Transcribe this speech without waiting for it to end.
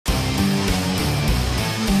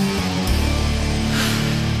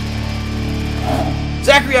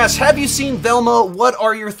Zachary asks, have you seen Velma? What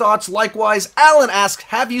are your thoughts? Likewise, Alan asks,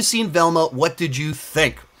 have you seen Velma? What did you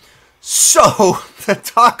think? So, the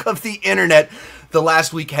talk of the internet the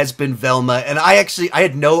last week has been Velma, and I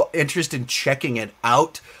had no interest in checking it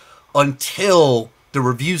out until the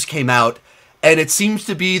reviews came out, and it seems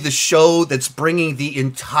to be the show that's bringing the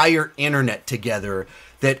entire internet together,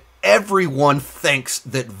 that everyone thinks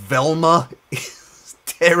that Velma is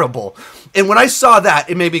terrible. And when I saw that,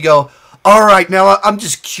 it made me go, all right, now I'm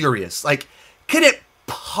just curious. Like, could it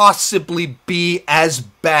possibly be as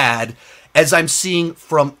bad as I'm seeing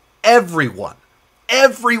from everyone?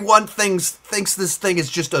 Everyone thinks this thing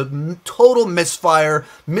is just a total misfire,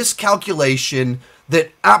 miscalculation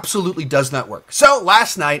that absolutely does not work. So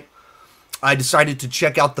last night, I decided to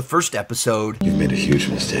check out the first episode. You've made a huge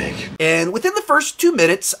mistake. And within the first 2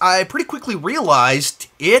 minutes, I pretty quickly realized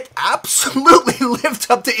it absolutely lived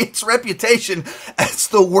up to its reputation as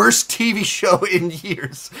the worst TV show in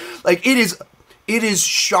years. Like, it is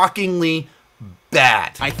shockingly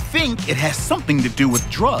bad. I think it has something to do with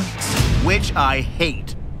drugs, which I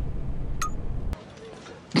hate.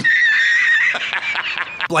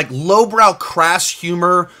 Like lowbrow, crass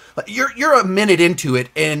humor. You're a minute into it,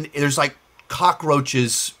 and there's like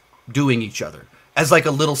cockroaches doing each other as like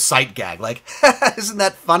a little sight gag. Like, isn't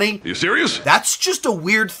that funny? Are you serious? That's just a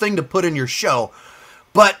weird thing to put in your show.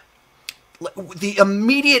 But the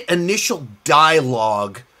immediate initial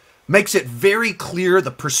dialogue makes it very clear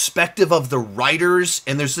the perspective of the writers,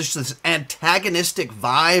 and there's just this antagonistic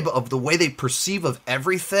vibe of the way they perceive of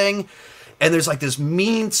everything. And there's like this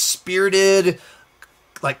mean-spirited,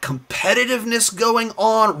 like, competitiveness going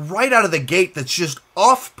on right out of the gate that's just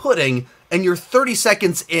off-putting, and you're 30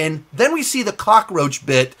 seconds in. Then we see the cockroach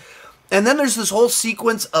bit, and then there's this whole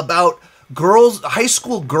sequence about girls, high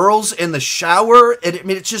school girls in the shower, and I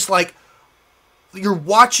mean, it's just like, you're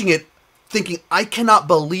watching it thinking, I cannot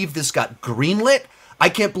believe this got greenlit. I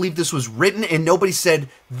can't believe this was written, and nobody said,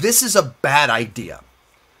 this is a bad idea.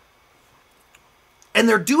 And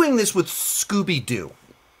they're doing this with Scooby Doo.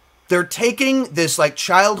 They're taking this like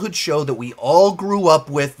childhood show that we all grew up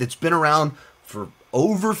with, that's been around for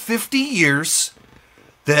over 50 years,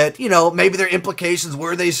 that, you know, maybe there are implications,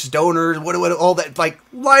 were they stoners, what all that, like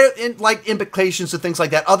implications and things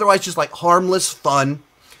like that, otherwise just like harmless fun,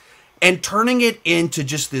 and turning it into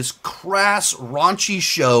just this crass, raunchy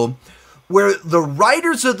show where the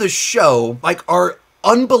writers of the show like are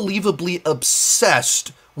unbelievably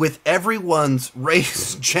obsessed with everyone's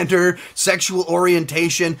race, gender, sexual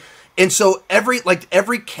orientation. And so every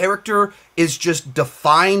character is just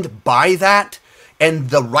defined by that, and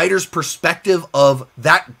the writer's perspective of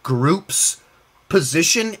that group's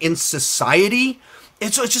position in society.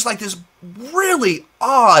 And so it's just like this really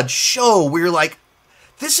odd show where you're like,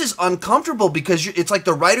 this is uncomfortable, because it's like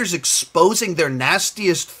the writers exposing their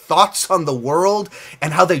nastiest thoughts on the world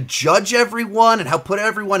and how they judge everyone and how put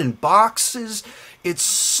everyone in boxes. It's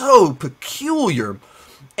so peculiar.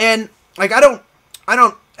 And like, I don't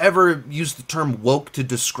ever use the term woke to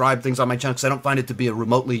describe things on my channel, because I don't find it to be a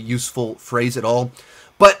remotely useful phrase at all.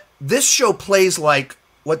 But this show plays like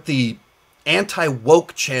what the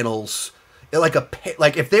anti-woke channels, like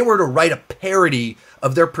if they were to write a parody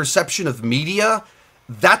of their perception of media,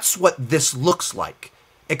 that's what this looks like.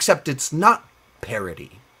 Except it's not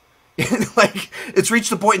parody. Like, it's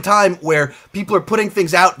reached a point in time where people are putting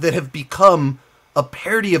things out that have become a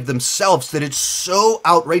parody of themselves, that it's so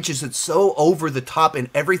outrageous, it's so over the top in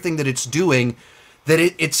everything that it's doing, that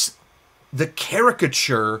it's the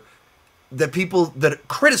caricature that people that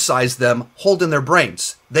criticize them hold in their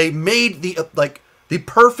brains. They made the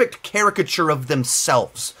perfect caricature of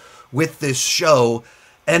themselves with this show,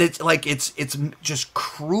 and it's like it's just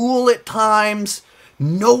cruel at times.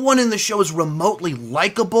 No one in the show is remotely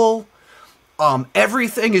likable.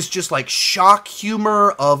 Everything is just like shock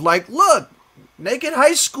humor of like, look, naked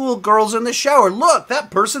high school girls in the shower. Look, that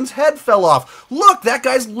person's head fell off. Look, that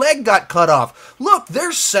guy's leg got cut off. Look,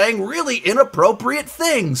 they're saying really inappropriate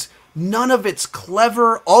things. None of it's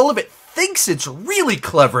clever. All of it thinks it's really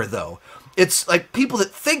clever, though. It's like people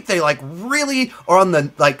that think they like really are on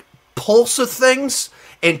the like pulse of things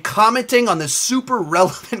and commenting on this super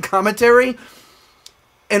relevant commentary.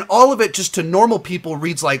 And all of it just to normal people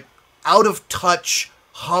reads like out of touch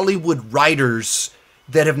Hollywood writers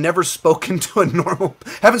that have never spoken to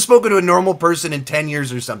haven't spoken to a normal person in 10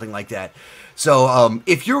 years or something like that. So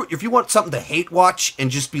if you want something to hate watch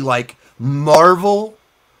and just be like, marvel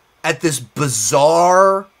at this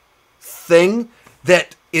bizarre thing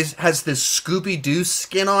that has this Scooby Doo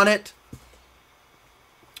skin on it,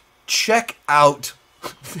 check out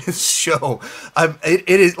this show. It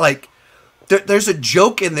is like, there's a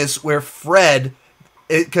joke in this where Fred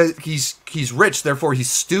because he's rich, therefore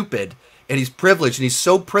he's stupid, and he's privileged, and he's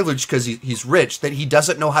so privileged because he's rich that he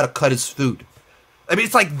doesn't know how to cut his food. I mean,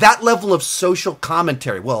 it's like that level of social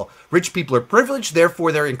commentary. Well, rich people are privileged,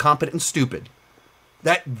 therefore they're incompetent and stupid.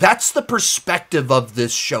 That's the perspective of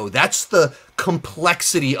this show. That's the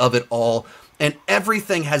complexity of it all, and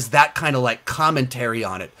everything has that kind of like commentary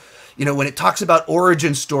on it. You know, when it talks about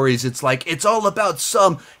origin stories, it's like it's all about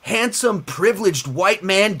some handsome, privileged white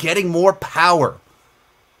man getting more power.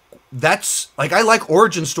 That's like, I like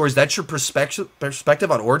origin stories. That's your perspective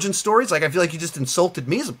on origin stories. Like, I feel like you just insulted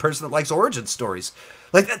me as a person that likes origin stories.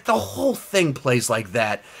 Like, the whole thing plays like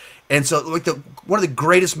that. And so, like, one of the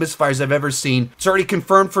greatest misfires I've ever seen. It's already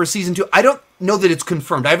confirmed for a season 2. I don't know that it's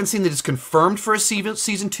confirmed. I haven't seen that it's confirmed for a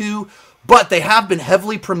season 2, but they have been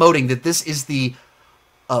heavily promoting that this is the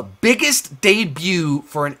biggest debut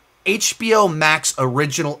for an HBO Max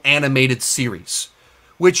original animated series.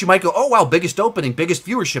 Which you might go, oh wow, biggest opening, biggest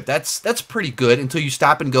viewership. That's pretty good, until you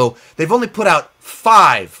stop and go, they've only put out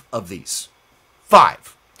 5 of these.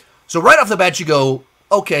 5. So right off the bat you go,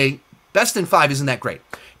 okay, best in 5 isn't that great.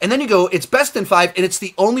 And then you go, it's best in 5, and it's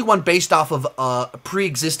the only one based off of a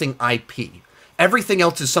pre-existing IP. Everything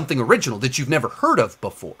else is something original that you've never heard of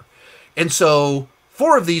before. And so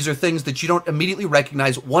 4 of these are things that you don't immediately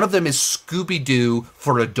recognize. One of them is Scooby Doo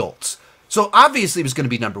for adults. So obviously it was going to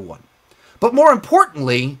be number 1. But more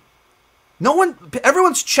importantly,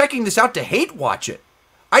 everyone's checking this out to hate watch it.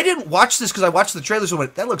 I didn't watch this because I watched the trailers and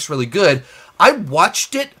went, that looks really good. I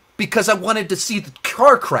watched it because I wanted to see the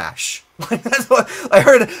car crash. That's what I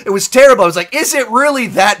heard. It was terrible. I was like, is it really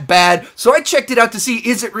that bad? So I checked it out to see,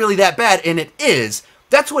 is it really that bad? And it is.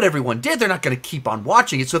 That's what everyone did. They're not going to keep on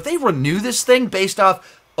watching it. So if they renew this thing based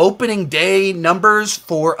off opening day numbers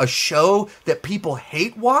for a show that people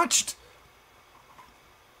hate watched,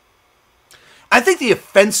 I think the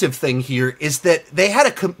offensive thing here is that they had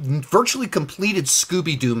a virtually completed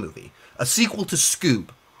Scooby Doo movie, a sequel to Scoob,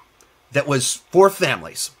 that was for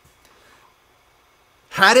families.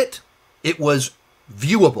 Had it, it was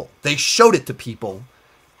viewable. They showed it to people,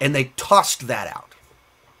 and they tossed that out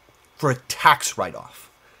for a tax write-off.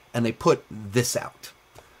 And they put this out.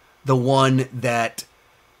 The one that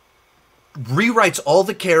rewrites all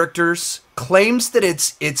the characters, claims that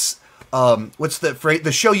it's what's the phrase?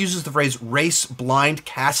 The show uses the phrase race blind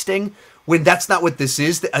casting, when that's not what this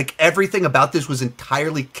is. Like, everything about this was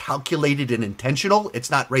entirely calculated and intentional.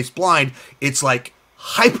 It's not race blind. It's like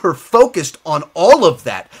hyper focused on all of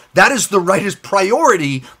that. That is the writer's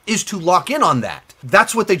priority, is to lock in on that.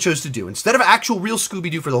 That's what they chose to do. Instead of actual real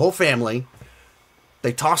Scooby Doo for the whole family,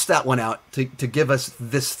 they tossed that one out to give us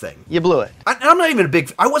this thing. You blew it. I'm not even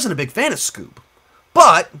I wasn't a big fan of Scoob,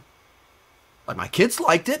 but like, my kids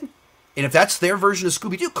liked it. And if that's their version of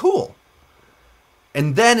Scooby-Doo, cool.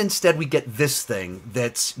 And then instead we get this thing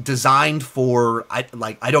that's designed for, I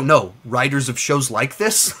don't know, writers of shows like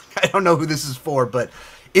this. I don't know who this is for, but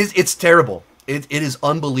it's terrible. It is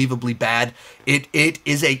unbelievably bad. It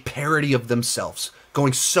is a parody of themselves,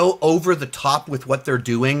 going so over the top with what they're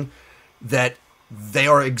doing that they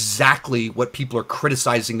are exactly what people are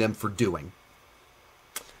criticizing them for doing.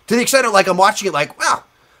 To the extent of, like, I'm watching it like, wow,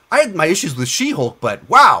 I had my issues with She-Hulk, but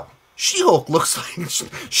wow, She-Hulk looks like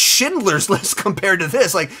Schindler's List compared to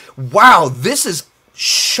this. Like, wow, this is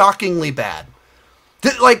shockingly bad.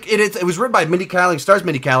 Like, it was written by Mindy Kaling, stars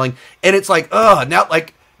Mindy Kaling, and it's like, now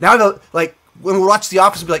when we watch The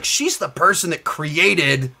Office, we'll be like, she's the person that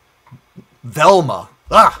created Velma.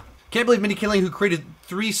 Can't believe Mindy Kaling, who created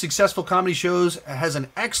 3 successful comedy shows, has an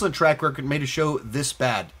excellent track record, made a show this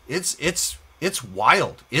bad. It's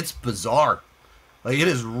wild. It's bizarre. Like, it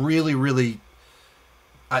is really, really.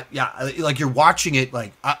 Like, you're watching it,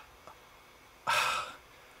 like,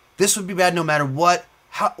 this would be bad no matter what.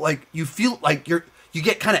 How, like, you feel like you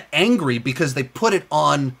get kind of angry because they put it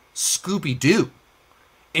on Scooby Doo,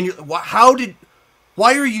 and you're,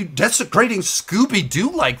 why are you desecrating Scooby Doo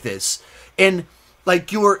like this? And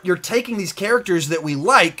like, you're taking these characters that we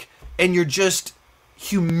like, and you're just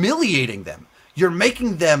humiliating them. You're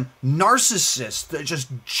making them narcissists. They're just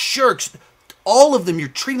jerks. All of them, you're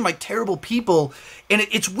treating them like terrible people. And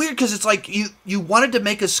it's weird because it's like you wanted to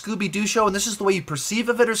make a Scooby-Doo show, and this is the way you perceive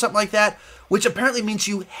of it or something like that, which apparently means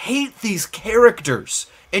you hate these characters.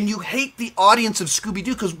 And you hate the audience of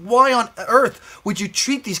Scooby-Doo, because why on earth would you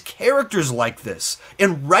treat these characters like this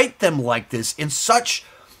and write them like this in such,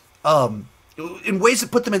 in ways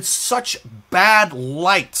that put them in such bad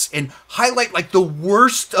lights and highlight like the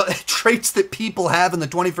worst traits that people have in the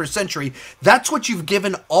 21st century? That's what you've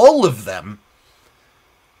given all of them.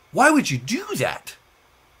 Why would you do that?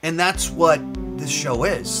 And that's what this show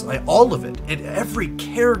is. Like, all of it. Every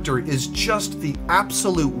character is just the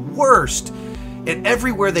absolute worst. And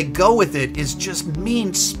everywhere they go with it is just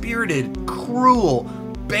mean-spirited, cruel,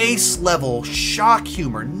 base-level shock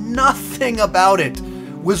humor. Nothing about it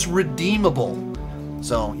was redeemable.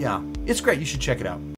 So, yeah, it's great. You should check it out.